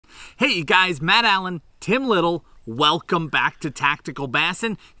Hey you guys, Matt Allen, Tim Little, welcome back to Tactical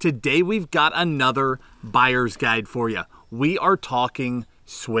Bassin. Today we've got another buyer's guide for you. We are talking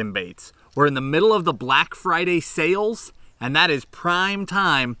swim baits. We're in the middle of the Black Friday sales, and that is prime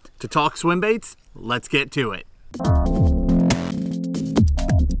time to talk swim baits. Let's get to it.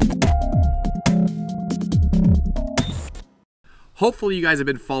 Hopefully you guys have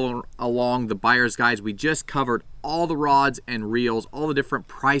been following along the buyer's guides. We just covered all the rods and reels, all the different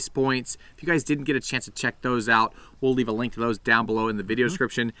price points. If you guys didn't get a chance to check those out, we'll leave a link to those down below in the video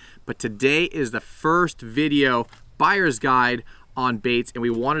description. But today is the first video buyer's guide on baits, and we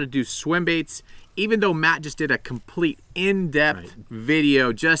wanted to do swim baits. Even though Matt just did a complete in-depth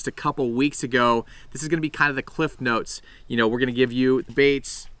video just a couple weeks ago, this is gonna be kind of the cliff notes. You know, we're gonna give you the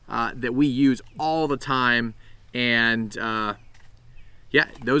baits that we use all the time, and yeah,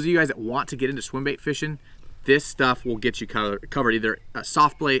 those of you guys that want to get into swim bait fishing, this stuff will get you covered either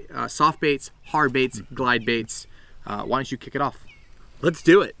soft baits, hard baits, glide baits. Why don't you kick it off? Let's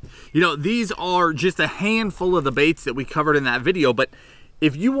do it. You know, these are just a handful of the baits that we covered in that video, but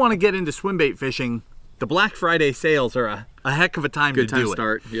if you want to get into swim bait fishing, the Black Friday sales are a heck of a time to do it. Good time to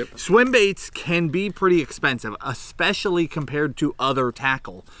start, yep. Swim baits can be pretty expensive, especially compared to other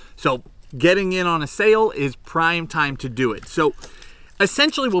tackle. So getting in on a sale is prime time to do it. So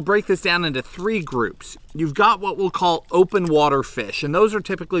essentially, we'll break this down into three groups. You've got what we'll call open water fish, and those are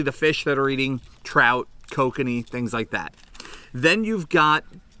typically the fish that are eating trout, kokanee, things like that. Then you've got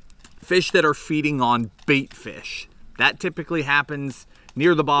fish that are feeding on bait fish. That typically happens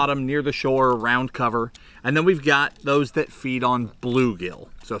near the bottom, near the shore, around cover. And then we've got those that feed on bluegill.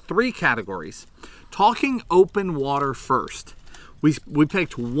 So three categories. Talking open water first. We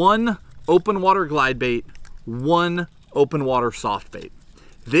picked one open water glide bait, one open water soft bait.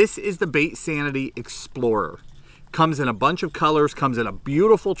 This is the Bait Sanity Explorer. Comes in a bunch of colors, comes in a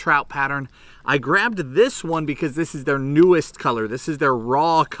beautiful trout pattern. I grabbed this one because this is their newest color. This is their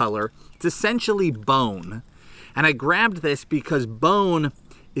raw color. It's essentially bone. And I grabbed this because bone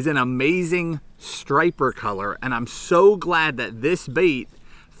is an amazing striper color, and I'm so glad that this bait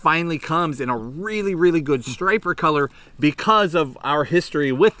finally comes in a really, really good striper color because of our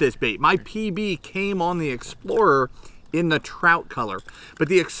history with this bait. My PB came on the Explorer in the trout color, but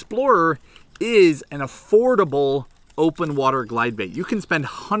the Explorer is an affordable open water glide bait. You can spend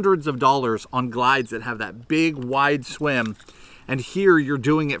hundreds of dollars on glides that have that big wide swim, and here you're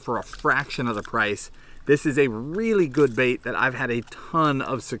doing it for a fraction of the price. This is a really good bait that I've had a ton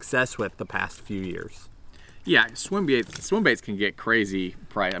of success with the past few years. Yeah, swim baits can get crazy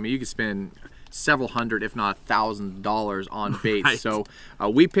price. I mean, you can spend several hundred, if not $1,000 on baits. Right. So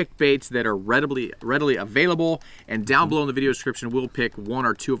we picked baits that are readily available, and down below in the video description, we'll pick one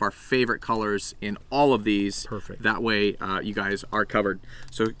or two of our favorite colors in all of these. Perfect. That way, you guys are covered.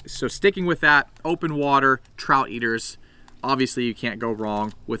 So sticking with that, open water, trout eaters. Obviously, you can't go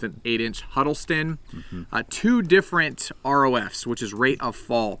wrong with an 8-inch Huddleston. Two different ROFs, which is rate of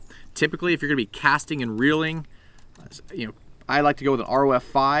fall. Typically, if you're going to be casting and reeling, you know, I like to go with an ROF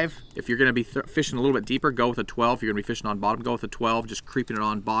 5. If you're going to be fishing a little bit deeper, go with a 12. If you're going to be fishing on bottom, go with a 12, just creeping it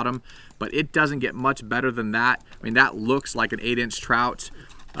on bottom. But it doesn't get much better than that. I mean, that looks like an 8-inch trout.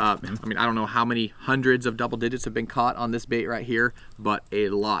 I mean, I don't know how many hundreds of double digits have been caught on this bait right here, but a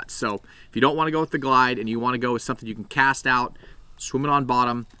lot. So if you don't want to go with the glide and you want to go with something you can cast out, swim it on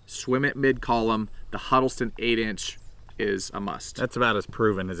bottom, swim it mid-column, the Huddleston 8-inch is a must. That's about as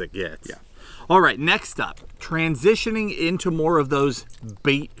proven as it gets. Yeah. All right, next up, transitioning into more of those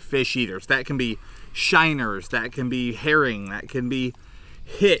bait fish eaters. That can be shiners, that can be herring, that can be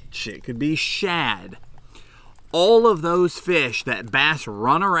hitch, it could be shad. All of those fish that bass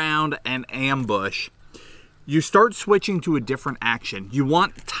run around and ambush, you start switching to a different action. You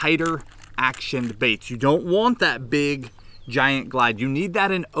want tighter actioned baits. You don't want that big giant glide. You need that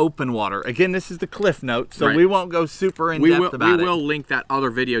in open water. Again, this is the cliff note, so we won't go super in depth about it. We will link that other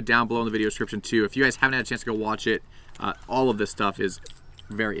video down below in the video description too. If you guys haven't had a chance to go watch it, all of this stuff is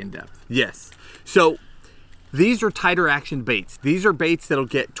very in-depth. Yes. So these are tighter action baits. These are baits that'll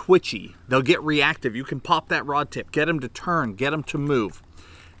get twitchy. They'll get reactive. You can pop that rod tip, get them to turn, get them to move.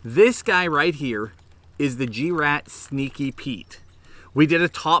 This guy right here is the G-Rat Sneaky Pete. We did a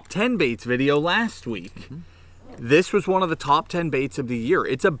top 10 baits video last week. This was one of the top 10 baits of the year.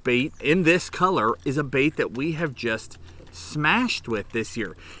 It's a bait in this color, is a bait that we have just smashed with this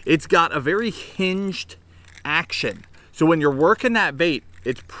year. It's got a very hinged action. So when you're working that bait,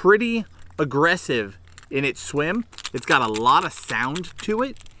 it's pretty aggressive in its swim. It's got a lot of sound to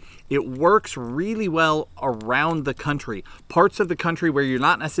it. It works really well around the country. Parts of the country where you're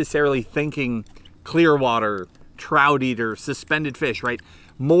not necessarily thinking clear water, trout eater, suspended fish, right?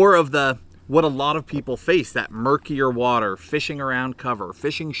 more of what a lot of people face, that murkier water, fishing around cover,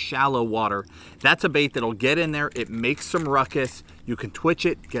 fishing shallow water. That's a bait that'll get in there, it makes some ruckus, you can twitch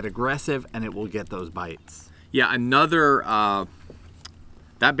it, get aggressive, and it will get those bites. Yeah, another,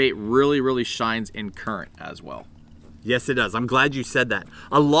 that bait really shines in current as well. Yes, it does. I'm glad you said that.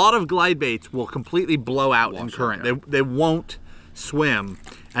 A lot of glide baits will completely blow out in current. Yeah. They won't swim,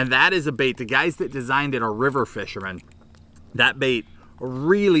 and that is a bait. The guys that designed it are river fishermen. That bait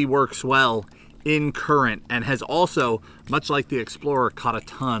really works well in current and has also, much like the Explorer, caught a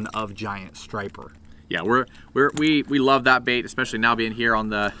ton of giant striper. Yeah, we love that bait, especially now being here on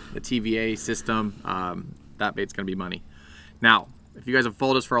the TVA system. That bait's gonna be money. Now, if you guys have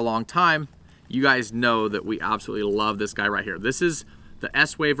followed us for a long time, you guys know that we absolutely love this guy right here. This is the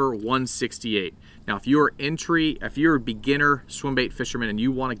S-Waver 168. Now, if you're a beginner swim bait fisherman and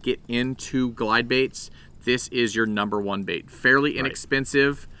you want to get into glide baits, this is your #1 bait. Fairly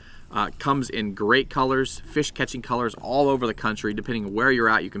inexpensive, comes in great colors, fish catching colors all over the country. Depending on where you're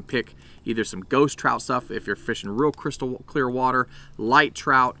at, you can pick either some ghost trout stuff if you're fishing real crystal clear water, light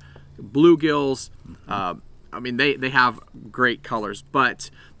trout, bluegills. I mean, they have great colors, but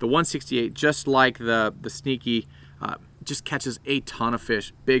the 168, just like the Sneaky, just catches a ton of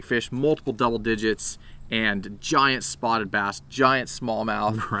fish, big fish, multiple double digits, and giant spotted bass, giant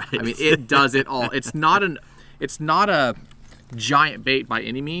smallmouth. Right. I mean, it does it all. It's not a giant bait by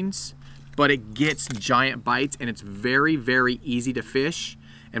any means, but it gets giant bites, and it's very easy to fish.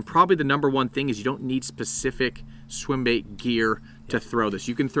 And probably the #1 thing is you don't need specific swim bait gear to throw this.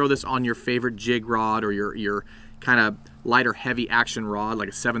 You can throw this on your favorite jig rod or your kind of lighter heavy action rod, like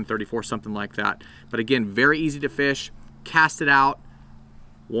a 734, something like that. But again, very easy to fish. Cast it out.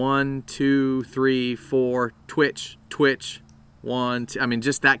 1, 2, 3, 4, twitch, 1, 2. I mean,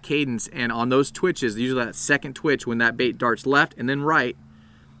 just that cadence. And on those twitches, usually that second twitch, when that bait darts left and then right,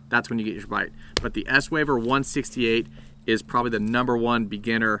 that's when you get your bite. But the S-Waver 168 is probably the #1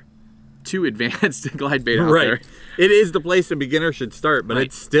 beginner to advanced glide bait out there. It is the place a beginner should start, but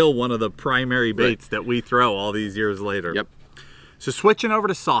it's still one of the primary baits that we throw all these years later. Yep. So switching over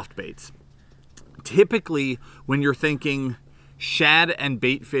to soft baits. Typically, when you're thinking shad and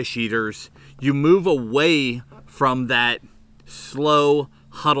bait fish eaters, you move away from that slow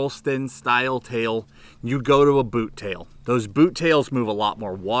Huddleston style tail. You go to a boot tail. Those boot tails move a lot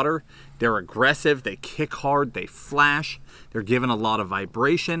more water. They're aggressive, they kick hard, they flash, they're given a lot of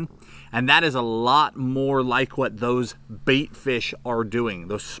vibration, and that is a lot more like what those bait fish are doing.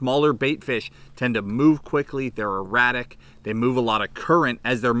 Those smaller bait fish tend to move quickly, they're erratic, they move a lot of current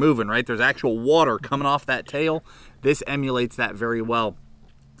as they're moving, right? There's actual water coming off that tail. This emulates that very well.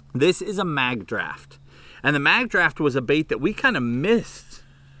 This is a mag draft, and the mag draft was a bait that we kind of missed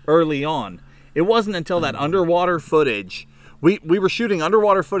early on. It wasn't until that underwater footage, we were shooting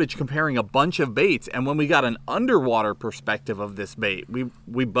underwater footage comparing a bunch of baits, and when we got an underwater perspective of this bait,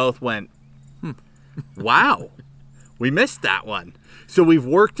 we both went, wow, we missed that one. So we've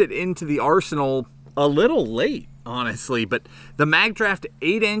worked it into the arsenal a little late, honestly, but the mag draft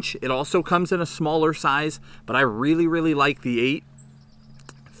 8-inch, it also comes in a smaller size, but I really like the 8.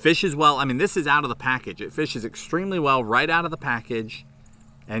 Fishes well. I mean, this is out of the package. It fishes extremely well right out of the package,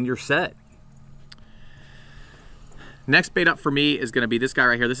 and you're set. Next bait up for me is going to be this guy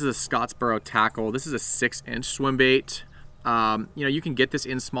right here. This is a Scottsboro tackle. This is a 6-inch swim bait. You know, you can get this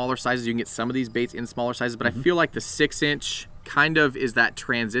in smaller sizes. You can get some of these baits in smaller sizes, but I feel like the 6-inch kind of is that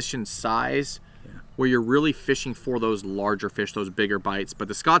transition size where you're really fishing for those larger fish, those bigger bites. But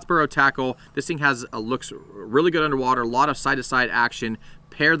the Scottsboro tackle, this thing has looks really good underwater, a lot of side-to-side action.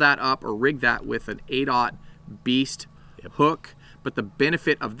 Pair that up or rig that with an 8/0 beast hook. But the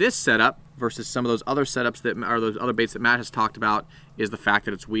benefit of this setup versus some of those other setups that are those other baits that Matt has talked about is the fact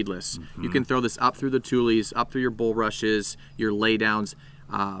that it's weedless. You can throw this up through the tulies, up through your bulrushes, your laydowns,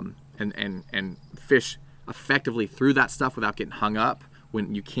 and fish effectively through that stuff without getting hung up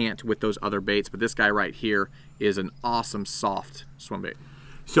when you can't with those other baits. But this guy right here is an awesome soft swim bait.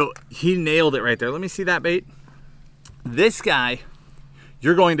 So he nailed it right there. Let me see that bait. This guy,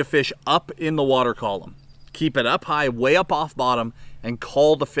 you're going to fish up in the water column. Keep it up high, way up off bottom, and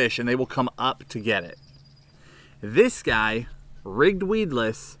call the fish, and they will come up to get it. This guy, rigged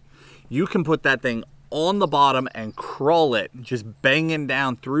weedless, you can put that thing on the bottom and crawl it, just banging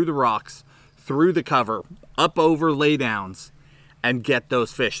down through the rocks, through the cover, up over laydowns, and get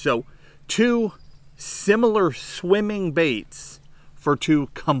those fish. So 2 similar swimming baits for 2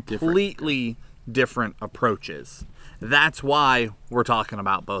 completely different approaches. That's why we're talking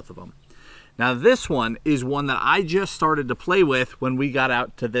about both of them. Now this one is one that I just started to play with when we got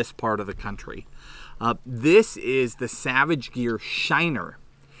out to this part of the country. This is the Savage Gear Shiner.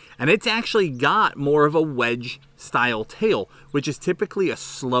 And it's actually got more of a wedge style tail, which is typically a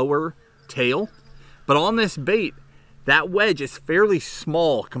slower tail. But on this bait, that wedge is fairly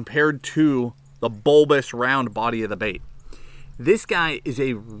small compared to the bulbous round body of the bait. This guy is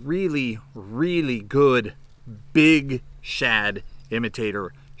a really, really good big shad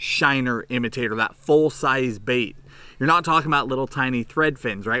imitator, shiner imitator, that full-size bait. You're not talking about little tiny thread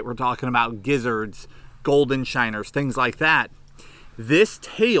fins, right? We're talking about gizzards, golden shiners, things like that. This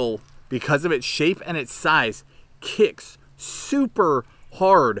tail, because of its shape and its size, kicks super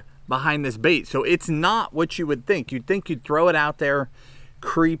hard behind this bait. So it's not what you would think. You'd think you'd throw it out there,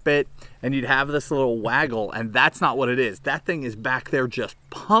 creep it, and you'd have this little waggle, and that's not what it is. That thing is back there just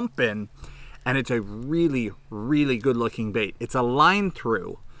pumping, and it's a really, really good looking bait. It's a line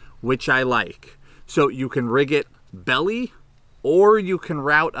through, which I like. So you can rig it belly, or you can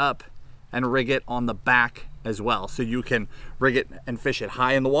route up and rig it on the back as well. So you can rig it and fish it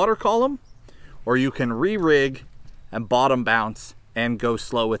high in the water column, or you can re-rig and bottom bounce and go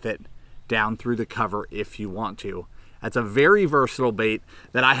slow with it down through the cover if you want to. That's a very versatile bait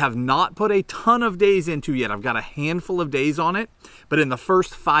that I have not put a ton of days into yet. I've got a handful of days on it, but in the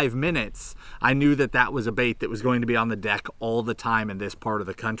first 5 minutes, I knew that that was a bait that was going to be on the deck all the time in this part of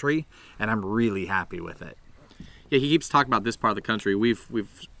the country, and I'm really happy with it. Yeah, he keeps talking about this part of the country. We've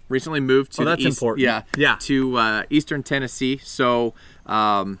recently moved to that's important. Yeah, to eastern Tennessee. So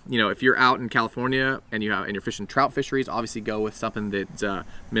you know, if you're out in California and you're fishing trout fisheries, obviously go with something that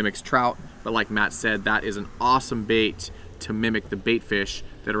mimics trout. But like Matt said, that is an awesome bait to mimic the bait fish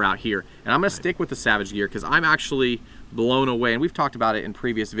that are out here. And I'm gonna stick with the Savage Gear because I'm actually blown away. And we've talked about it in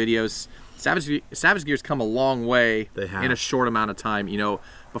previous videos. Savage Gear's come a long way in a short amount of time. You know,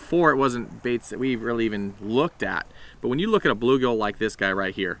 before it wasn't baits that we really even looked at. But when you look at a bluegill like this guy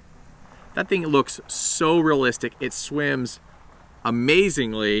right here, that thing looks so realistic. It swims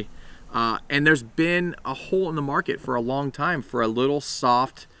amazingly, and there's been a hole in the market for a long time for a little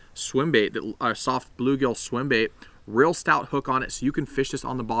soft swim bait, soft bluegill swim bait, real stout hook on it, so you can fish this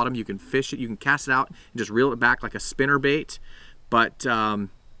on the bottom. You can fish it, you can cast it out and just reel it back like a spinner bait. But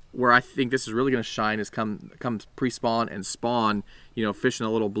where I think this is really going to shine is come pre-spawn and spawn, you know, fishing a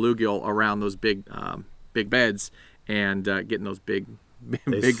little bluegill around those big beds and getting those big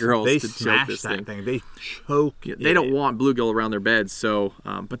girls to choke this thing. They choke it. They don't want bluegill around their beds. So,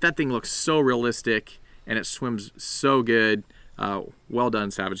 but that thing looks so realistic and it swims so good. Well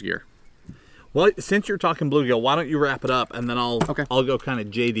done, Savage Gear. Well, since you're talking bluegill, why don't you wrap it up and then I'll go kind of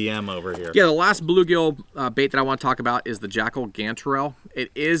JDM over here. Yeah, the last bluegill bait that I want to talk about is the Jackal Gantarelle.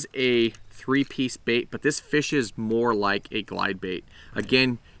 It is a 3-piece bait, but this fishes more like a glide bait.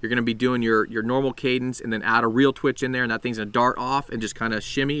 Again, you're going to be doing your normal cadence and then add a reel twitch in there, and that thing's going to dart off and just kind of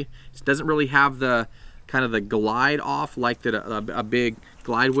shimmy. It doesn't really have the kind of the glide off like that a big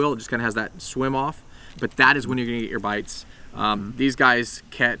glide will. It just kind of has that swim off, but that is when you're going to get your bites. These guys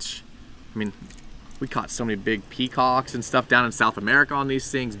catch, I mean, we caught so many big peacocks and stuff down in South America on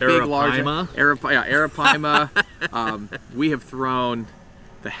these things. Big, large Arapaima. We have thrown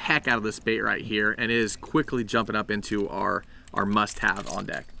the heck out of this bait right here, and it is quickly jumping up into our must-have on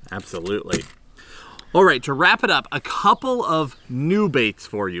deck. Absolutely. All right, to wrap it up, a couple of new baits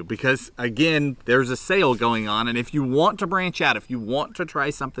for you because, again, there's a sale going on, and if you want to branch out, if you want to try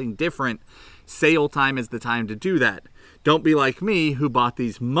something different, sale time is the time to do that. Don't be like me, who bought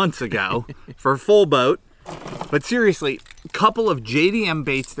these months ago for full boat. But seriously, a couple of JDM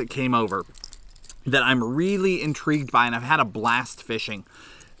baits that came over that I'm really intrigued by and I've had a blast fishing.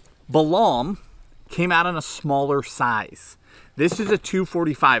 Balam came out in a smaller size. This is a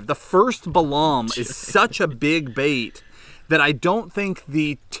 245. The first Balam is such a big bait that I don't think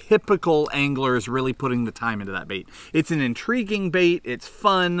the typical angler is really putting the time into that bait. It's an intriguing bait, it's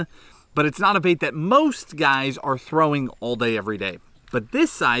fun, but it's not a bait that most guys are throwing all day, every day. But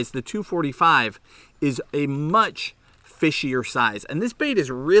this size, the 245, is a much fishier size. And this bait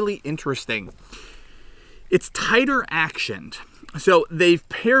is really interesting. It's tighter actioned. So they've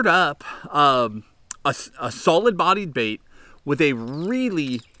paired up a solid-bodied bait with a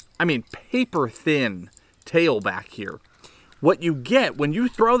really, I mean, paper-thin tail back here. What you get when you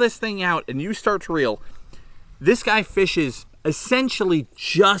throw this thing out and you start to reel, this guy fishes essentially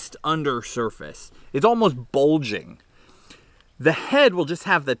just under surface. It's almost bulging. The head will just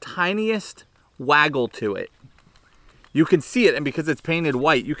have the tiniest waggle to it. You can see it, and because it's painted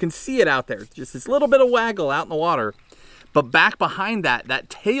white, you can see it out there. Just this little bit of waggle out in the water. But back behind that, that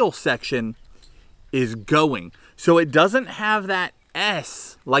tail section is going. So it doesn't have that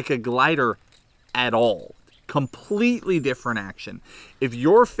S like a glider at all. Completely different action. If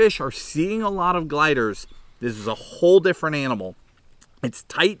your fish are seeing a lot of gliders, this is a whole different animal. It's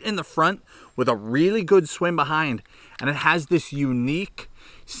tight in the front with a really good swim behind, and it has this unique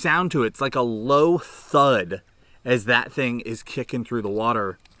sound to it. It's like a low thud as that thing is kicking through the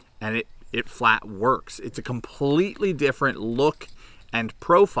water, and it flat works. It's a completely different look and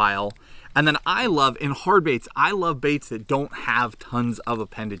profile. And then I love, in hard baits, I love baits that don't have tons of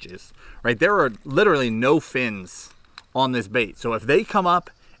appendages, right? There are literally no fins on this bait. So if they come up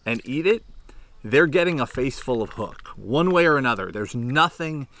and eat it, they're getting a face full of hook, one way or another. There's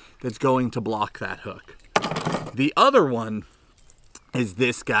nothing that's going to block that hook. The other one is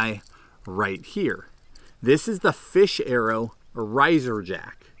this guy right here. This is the Fish Arrow Riser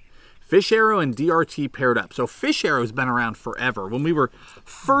Jack. Fish Arrow and DRT paired up. So Fish Arrow's been around forever. When we were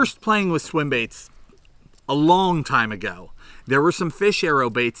first playing with swim baits a long time ago, there were some Fish Arrow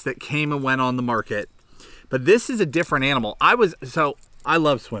baits that came and went on the market. But this is a different animal. I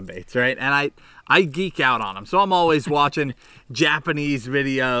love swim baits, right? And I geek out on them. So I'm always watching Japanese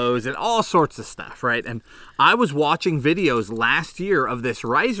videos and all sorts of stuff, right? And I was watching videos last year of this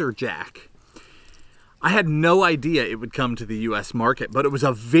Riser Jack. I had no idea it would come to the US market, but it was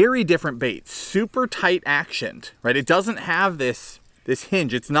a very different bait, super tight actioned, right? It doesn't have this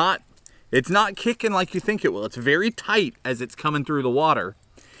hinge. It's not kicking like you think it will. It's very tight as it's coming through the water,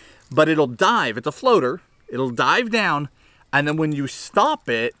 but it'll dive. It's a floater. It'll dive down, and then when you stop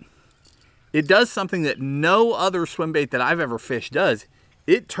it, it does something that no other swim bait that I've ever fished does.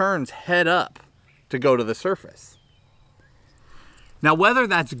 It turns head up to go to the surface. Now, whether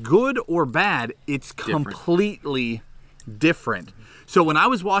that's good or bad, it's completely different. So when I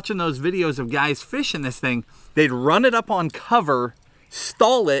was watching those videos of guys fishing this thing, they'd run it up on cover,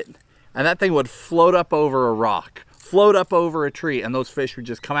 stall it, and that thing would float up over a rock, float up over a tree, and those fish would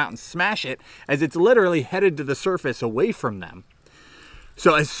just come out and smash it as it's literally headed to the surface away from them.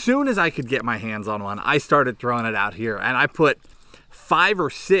 So as soon as I could get my hands on one, I started throwing it out here, and I put 5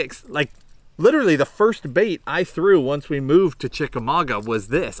 or 6, like literally the first bait I threw once we moved to Chickamauga was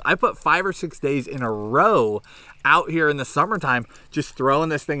this. I put 5 or 6 days in a row out here in the summertime, just throwing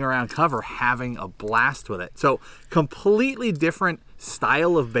this thing around cover, having a blast with it. So completely different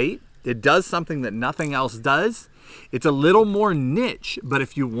style of bait. It does something that nothing else does. It's a little more niche, but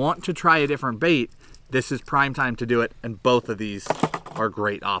if you want to try a different bait, this is prime time to do it, and both of these are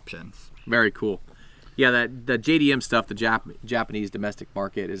great options. Very cool. Yeah, the JDM stuff, the Japanese domestic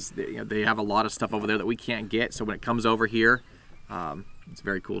market, is, you know, they have a lot of stuff over there that we can't get. So when it comes over here, it's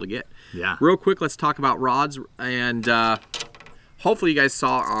very cool to get. Yeah. Real quick, let's talk about rods, and hopefully you guys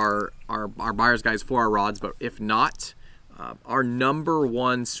saw our buyer's guides for our rods. But if not, our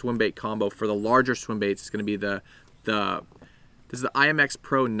 #1 swim bait combo for the larger swim baits is going to be this is the IMX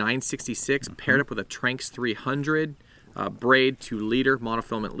Pro 966 paired up with a Tranx 300 braid to leader,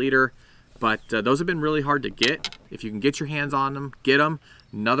 monofilament leader. But those have been really hard to get. If you can get your hands on them, get them.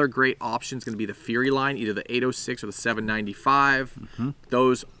 Another great option is going to be the Fury line, either the 806 or the 795.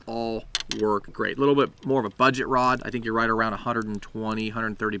 Those all work great. A little bit more of a budget rod. I think you're right around 120,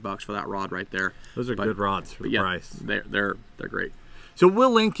 130 bucks for that rod right there. Those are good rods for the price. They're great. So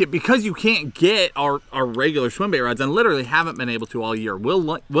we'll link it, because you can't get our regular swim bait rods, and literally haven't been able to all year.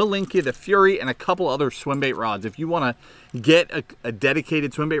 We'll link you the Fury and a couple other swim bait rods. If you want to get a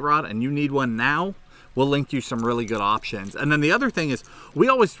dedicated swim bait rod and you need one now, we'll link you some really good options. And then the other thing is, we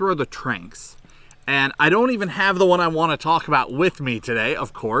always throw the Tranx. And I don't even have the one I want to talk about with me today,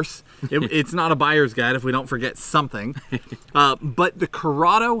 of course. It's not a buyer's guide if we don't forget something. But the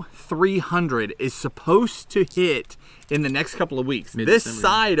Corrado 300 is supposed to hit in the next couple of weeks, this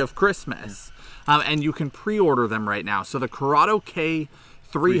side of Christmas. And you can pre-order them right now. So the Corrado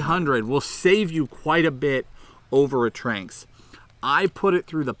K300 will save you quite a bit over a Tranx. I put it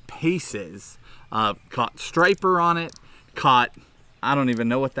through the paces, caught striper on it, caught, I don't even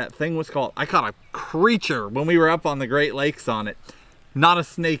know what that thing was called. I caught a creature when we were up on the Great Lakes on it. Not a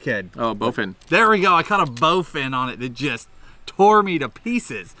snakehead. Oh, bowfin. There we go. I caught a bowfin on it that just tore me to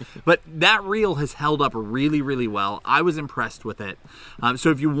pieces. But that reel has held up really, really well. I was impressed with it.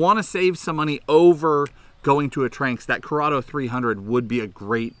 So if you want to save some money over going to a Tranx, that Corrado 300 would be a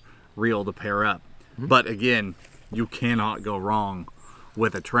great reel to pair up. But again, you cannot go wrong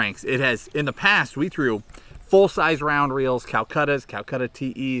with a Tranx. It has, in the past, we threw full-size round reels, Calcuttas, Calcutta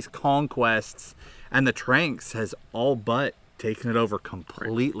TEs, Conquests, and the Tranx has all but taken it over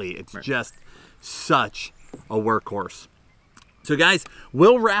completely. It's just such a workhorse. So guys,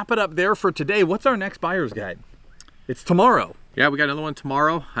 we'll wrap it up there for today. What's our next buyer's guide? It's tomorrow. Yeah, we got another one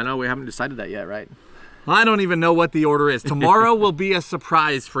tomorrow. I know we haven't decided that yet, right? I don't even know what the order is. Tomorrow will be a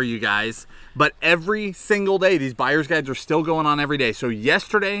surprise for you guys, but every single day, these buyer's guides are still going on every day. So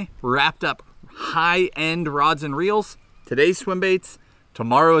yesterday, wrapped up high-end rods and reels. Today's swim baits,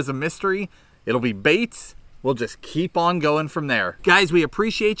 Tomorrow is a mystery. It'll be baits. We'll just keep on going from there. Guys, we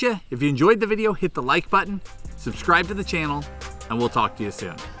appreciate you. If you enjoyed the video, hit the like button, subscribe to the channel, and we'll talk to you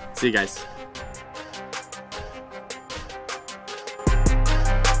soon. See you guys.